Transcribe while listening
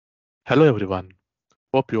Hello everyone,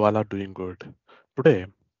 hope you all are doing good. Today,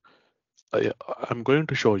 I'm going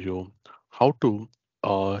to show you how to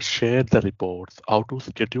share the reports, how to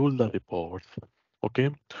schedule the reports, okay,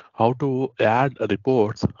 how to add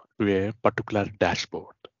reports to a particular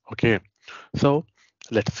dashboard. Okay, so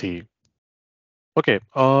let's see. Okay,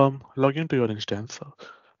 log into your instance.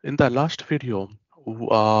 In the last video,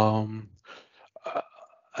 um, uh,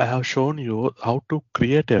 I have shown you how to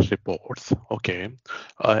create a reports, okay,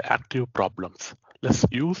 active problems. Let's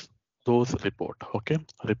use those okay,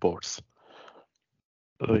 reports.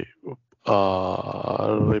 Re,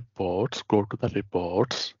 Reports, go to the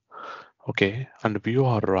reports, okay, and view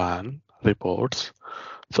or run reports.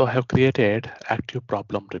 So I have created active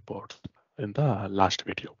problem reports in the last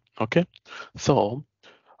video, okay. So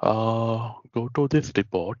go to this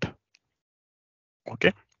report,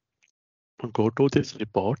 okay, go to this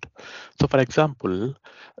report. So for example,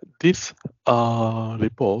 this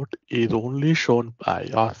report is only shown by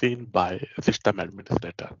or seen by system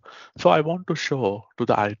administrator. So I want to show to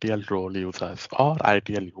the ITL role users or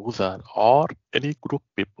ITL user or any group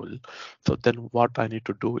people. So then what I need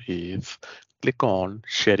to do is click on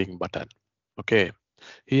sharing button. Okay.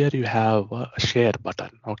 Here you have a share button.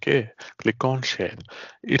 Okay, click on share.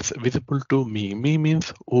 It's visible to me. Me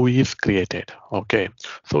means who is created. Okay,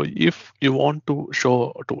 so if you want to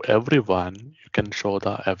show to everyone, you can show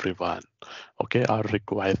the everyone. Okay, or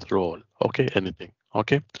requires role. Okay, anything.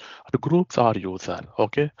 Okay, the groups are user.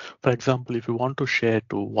 Okay, for example, if you want to share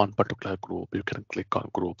to one particular group, you can click on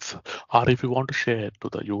groups. Or if you want to share to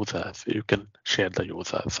the users, you can share the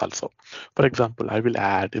users also. For example, I will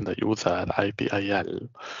add in the user ITIL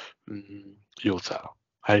user,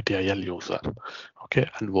 ITIL user, okay,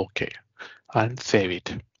 and OK, and save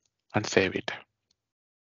it, and save it.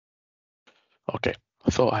 Okay,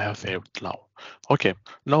 so I have saved now. Okay,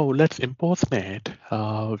 now let's impersonate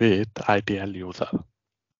with ITL user,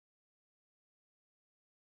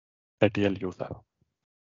 ITL user.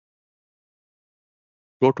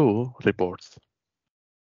 Go to reports,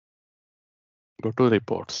 go to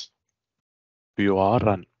reports, view or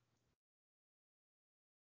run.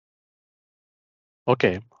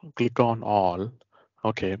 Okay, click on all.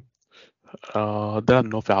 Okay, there are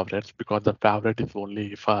no favorites because the favorite is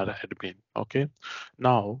only for admin. Okay,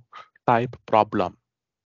 now type problem.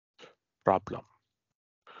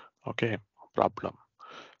 Okay, problem.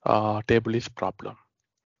 Table is problem.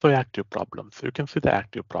 So active problems. You can see the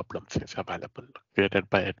active problems is available created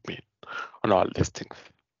by admin on all these things.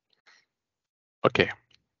 Okay,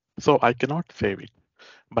 so I cannot save it,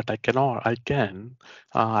 but I cannot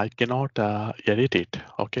edit it.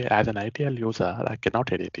 Okay, as an ITL user, I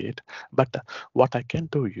cannot edit it. But what I can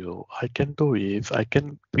do is I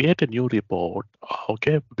can create a new report.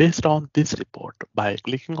 Okay, based on this report by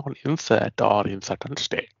clicking on insert or insert and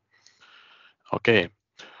stay. Okay,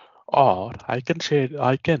 or I can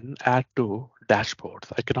add to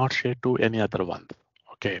dashboards. I cannot share to any other one.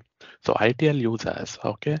 Okay, so ITL users,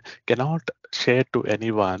 okay, cannot share to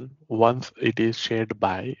anyone once it is shared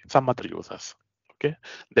by some other users. Okay,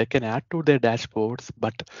 they can add to their dashboards,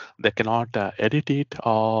 but they cannot edit it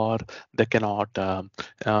or they cannot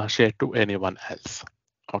share to anyone else.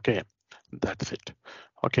 Okay, that's it.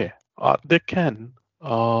 Okay, they can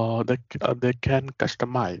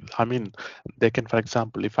customize. I mean, they can, for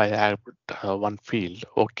example, if I add one field,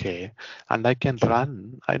 okay, and I can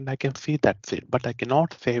run and I can see that's it, but I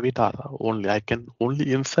cannot save it or only I can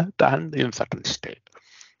only insert and insert and state.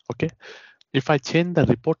 Okay, if I change the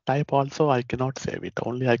report type also, I cannot save it.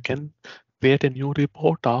 Only I can create a new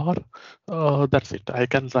report or that's it. I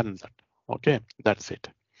can run that. Okay, that's it.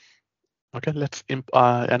 Okay, let's end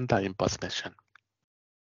the impersonation.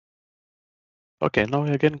 Okay, now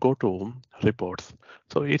again go to reports.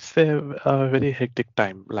 So it's a very hectic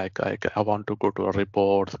time. Like I want to go to a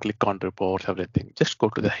reports, click on reports, everything. Just go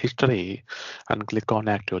to the history and click on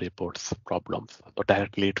active reports problems. So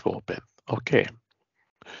directly it will open. Okay.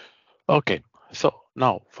 Okay. So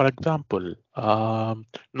now, for example,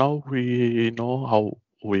 now we know how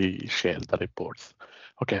we share the reports.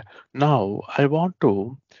 Okay. Now I want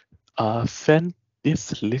to send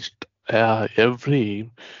this list um,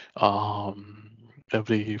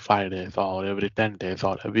 every 5 days or every 10 days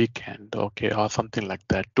or a weekend, okay, or something like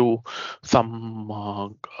that to some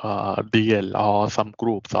DL or some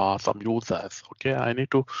groups or some users. Okay, I need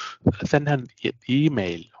to send an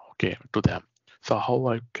email, okay, to them. So how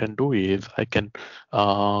I can do is I can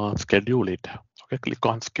schedule it. Okay, click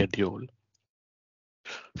on schedule.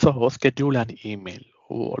 So schedule an email.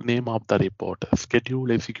 Name of the report,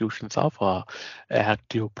 schedule executions of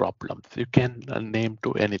active problems. You can name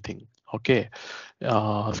to anything. Okay,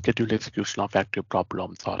 schedule execution of active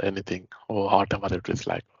problems or anything or whatever it is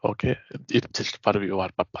like. Okay, it's just for your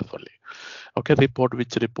purpose only. Okay, report,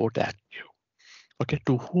 which report active. Okay,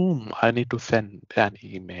 to whom I need to send an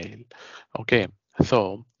email. Okay,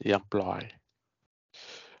 so the employee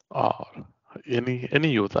or any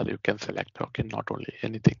user you can select. Okay, not only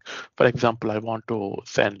anything. For example, I want to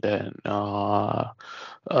send an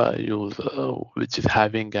user which is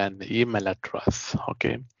having an email address.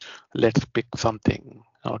 Okay, let's pick something.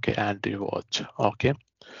 Okay, and you watch. Okay,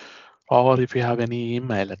 or if you have any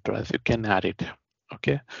email address, you can add it.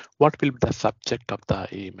 Okay, what will be the subject of the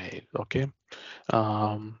email? Okay,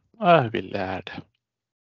 I will add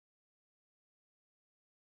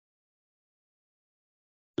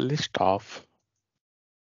list of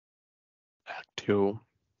active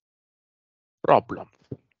problems.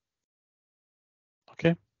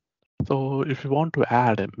 Okay, so if you want to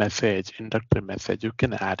add a message, introductory message, you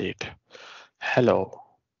can add it. Hello,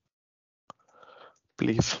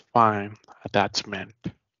 please find attachment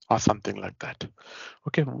or something like that.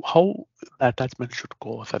 Okay, how the attachment should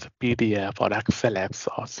go as a PDF or XLX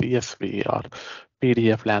or CSV or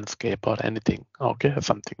PDF landscape or anything. Okay,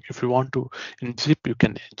 something. If you want to zip, you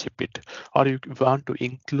can zip it, or you want to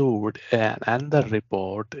include another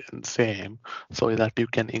report in same, so that you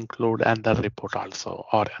can include another report also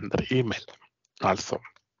or another email also.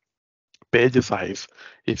 Page size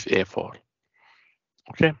is A4.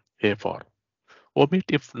 Okay, A4. Omit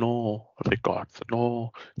if no records.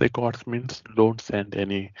 No records means don't send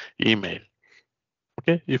any email.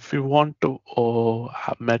 Okay, if you want to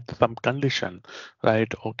have met some condition,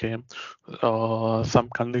 right? Okay, some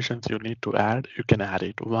conditions you need to add, you can add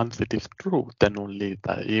it. Once it is true, then only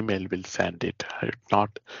the email will send it. If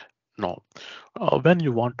not, no. When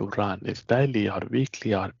you want to run, it's daily or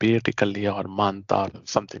weekly or periodically or month or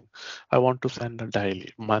something. I want to send a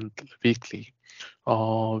daily, month, weekly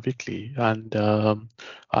weekly and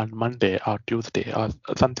on Monday or Tuesday or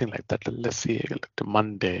something like that. Let's see, like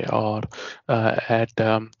Monday or at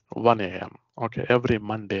 1 a.m. Okay, every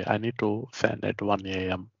Monday I need to send at 1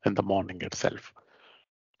 a.m. in the morning itself.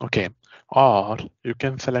 Okay, or you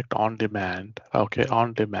can select on demand. Okay,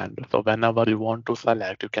 on demand. So whenever you want to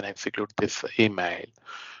select, you can execute this email.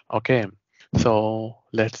 Okay, so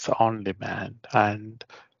let's on demand and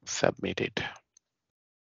submit it.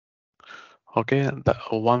 Okay,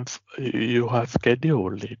 once you have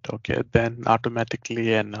scheduled it, okay, then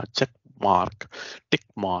automatically an tick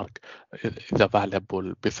mark is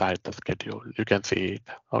available beside the schedule. You can see it.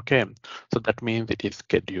 Okay, so that means it is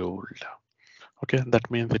scheduled. Okay,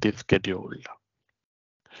 that means it is scheduled.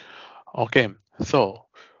 Okay, so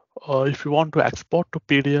if you want to export to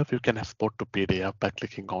PDF, you can export to PDF by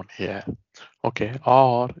clicking on here. Okay,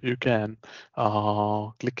 or you can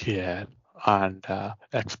click here and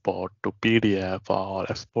export to PDF or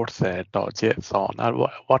export set or JSON or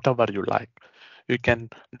whatever you like. You can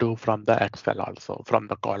do from the Excel also, from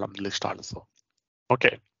the column list also.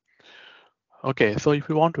 Okay. Okay, so if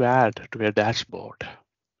you want to add to a dashboard,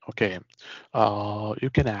 okay, you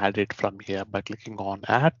can add it from here by clicking on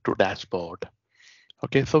Add to Dashboard.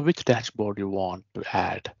 Okay, so which dashboard you want to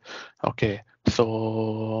add? Okay,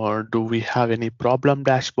 so do we have any problem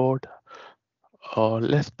dashboard?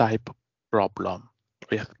 Let's type problem.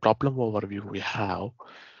 Yes, problem overview we have.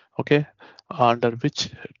 Okay, under which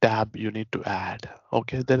tab you need to add?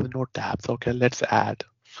 Okay, there is no tabs. Okay,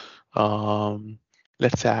 um,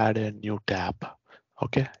 let's add a new tab.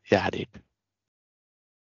 Okay, add it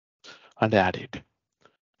and add it.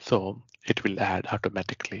 So it will add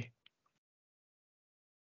automatically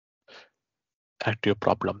active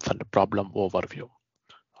problems and problem overview.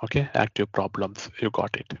 Okay, active problems, you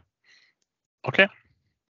got it. Okay,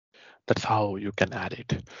 that's how you can add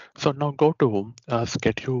it. So now go to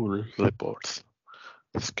schedule reports.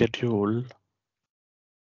 Schedule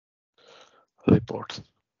reports.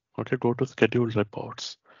 Okay, go to schedule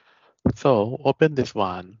reports. So open this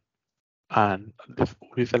one and this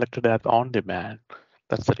we selected as on demand.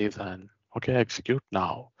 That's the reason. Okay, execute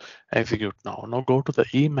now. Execute now. Now go to the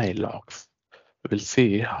email logs. We'll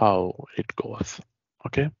see how it goes.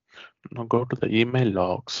 Okay, now go to the email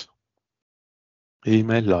logs.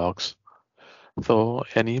 Email logs. So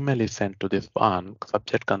an email is sent to this one.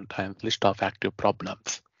 Subject contains list of active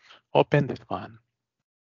problems. Open this one.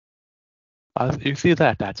 As you see the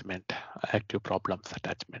attachment, active problems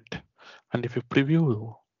attachment. And if you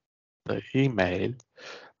preview the email,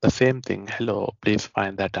 the same thing, hello, please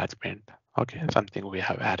find the attachment. Okay, something we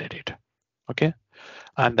have added it. Okay,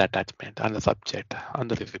 and the attachment and the subject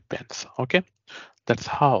and the recipients. Okay, That's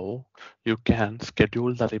how you can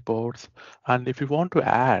schedule the reports. And if you want to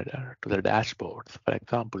add to the dashboards, for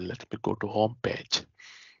example, let me go to home page.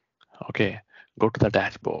 Okay, go to the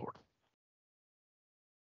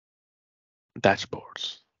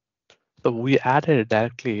dashboards. So we added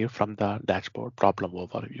directly from the dashboard problem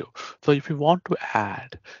overview. So if you want to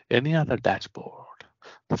add any other dashboard,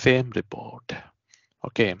 the same report,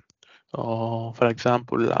 okay. For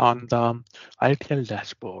example, on the ITL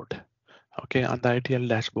dashboard, okay, on the ITL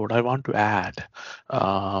dashboard, I want to add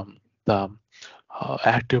the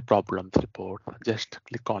active problems report. Just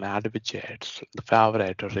click on add widgets, the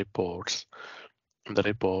favorite reports, the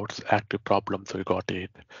reports, active problems, we got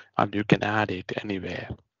it, and you can add it anywhere,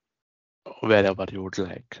 wherever you would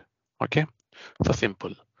like. Okay, so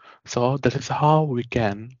simple. So this is how we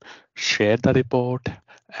can share the report,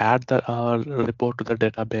 add the report to the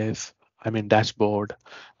database, I mean dashboard,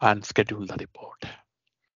 and schedule the report.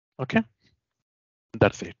 Okay,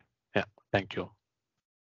 that's it. Yeah, thank you.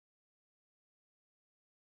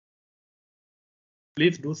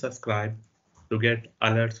 Please do subscribe to get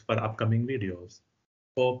alerts for upcoming videos.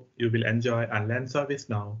 Hope you will enjoy and learn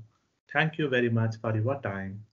ServiceNow. Thank you very much for your time.